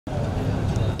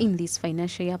In this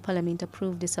financial year, Parliament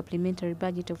approved a supplementary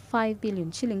budget of 5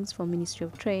 billion shillings for Ministry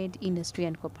of Trade, Industry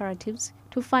and Cooperatives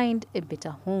to find a better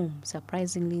home.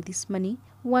 Surprisingly, this money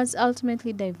was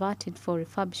ultimately diverted for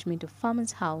refurbishment of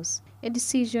Farmers' House, a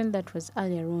decision that was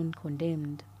earlier on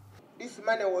condemned. This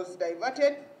money was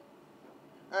diverted,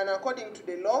 and according to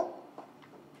the law,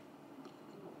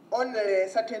 only a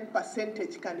certain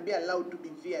percentage can be allowed to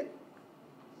be veered.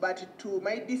 But to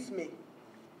my dismay,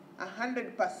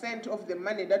 100% of the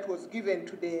money that was given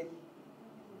to the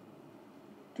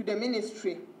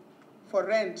ministry for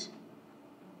rent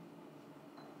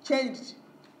changed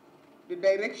the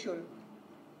direction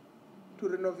to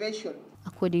renovation.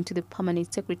 According to the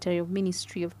Permanent Secretary of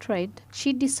Ministry of Trade,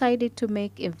 she decided to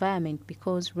make environment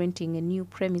because renting a new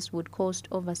premise would cost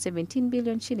over 17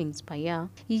 billion shillings per year,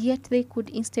 yet they could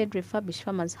instead refurbish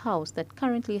Farmers' House that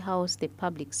currently house the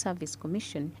Public Service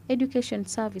Commission, Education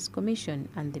Service Commission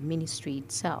and the ministry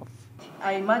itself.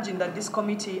 I imagine that this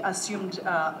committee assumed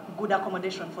good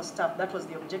accommodation for staff. That was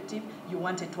the objective you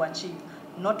wanted to achieve,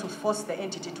 not to force the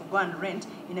entity to go and rent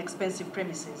in expensive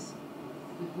premises.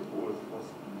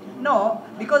 No,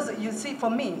 because you see, for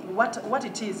me, what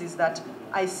it is that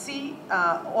I see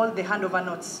all the handover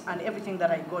notes and everything that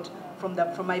I got from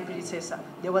my predecessor.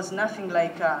 There was nothing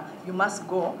like you must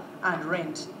go and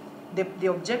rent. The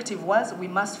objective was we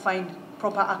must find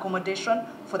proper accommodation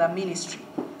for the ministry.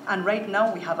 And right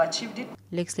now we have achieved it.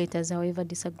 Legislators, however,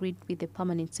 disagreed with the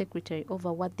Permanent Secretary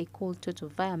over what they call total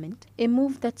environment, a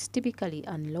move that's typically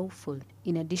unlawful.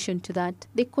 In addition to that,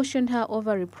 they cautioned her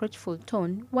over reproachful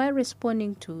tone while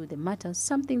responding to the matter,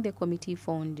 something the committee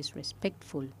found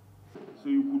disrespectful. So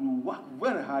you could work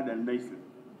very hard and nicely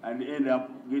and end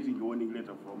up getting a warning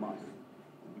letter from us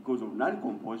because of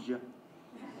non-composure.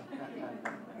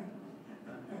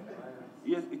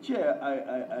 Yes, Chair,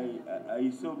 I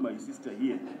saw my sister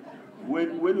here.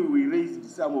 When we raised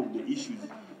some of the issues,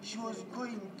 she was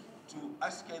going to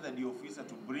ask either the officer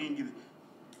to bring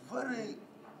very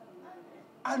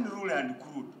unruly and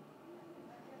crude.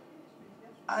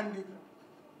 And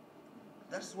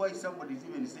that's why somebody's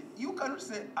even saying, you cannot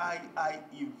say I,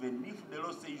 even if the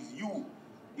law says you.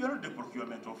 You're not the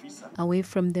procurement officer. Away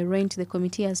from the rent, the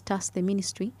committee has tasked the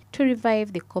ministry to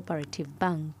revive the Cooperative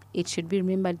Bank. It should be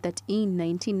remembered that in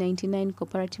 1999,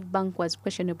 Cooperative Bank was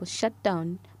questionably shut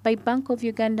down by Bank of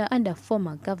Uganda under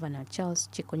former Governor Charles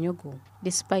Chikonyogo.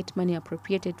 Despite money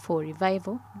appropriated for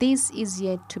revival, this is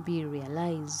yet to be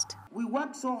realized. We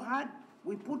worked so hard,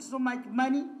 we put so much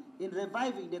money in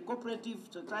reviving the cooperative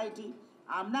society.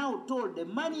 I'm now told the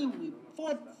money we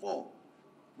fought for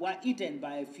were eaten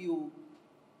by a few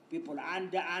people, and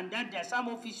that there are some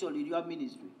officials in your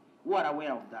ministry who are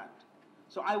aware of that.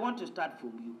 So I want to start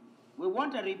from you. We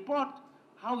want a report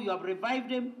how you have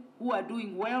revived them, who are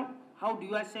doing well, how do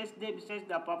you assess them, assess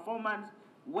their performance,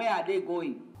 where are they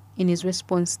going? In his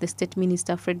response, the State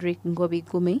Minister Frederick Ngobi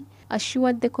Gume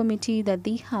assured the committee that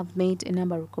they have made a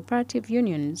number of cooperative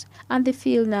unions and they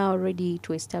feel now ready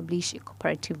to establish a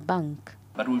cooperative bank.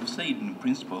 But we've said in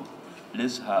principle,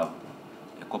 let's have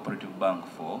a cooperative bank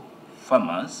for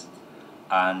farmers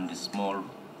and small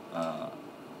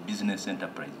business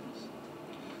enterprises.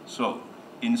 So,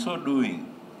 in so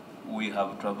doing, we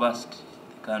have traversed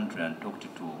the country and talked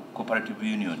to cooperative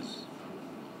unions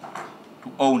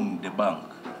to own the bank,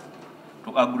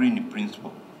 to agree in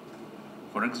principle.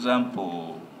 For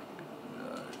example,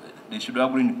 they should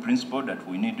agree in principle that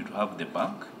we need to have the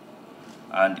bank,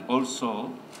 and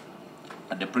also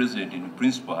the President in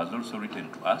principle has also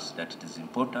written to us that it is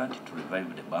important to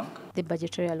revive the bank. The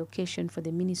budgetary allocation for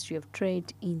the Ministry of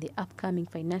Trade in the upcoming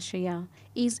financial year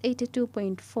is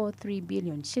 82.43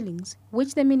 billion shillings,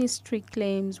 which the ministry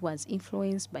claims was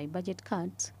influenced by budget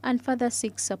cuts and further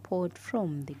seeks support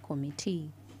from the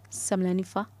committee. Samula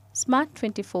Hanifah, Smart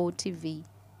 24 TV,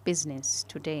 Business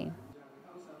Today.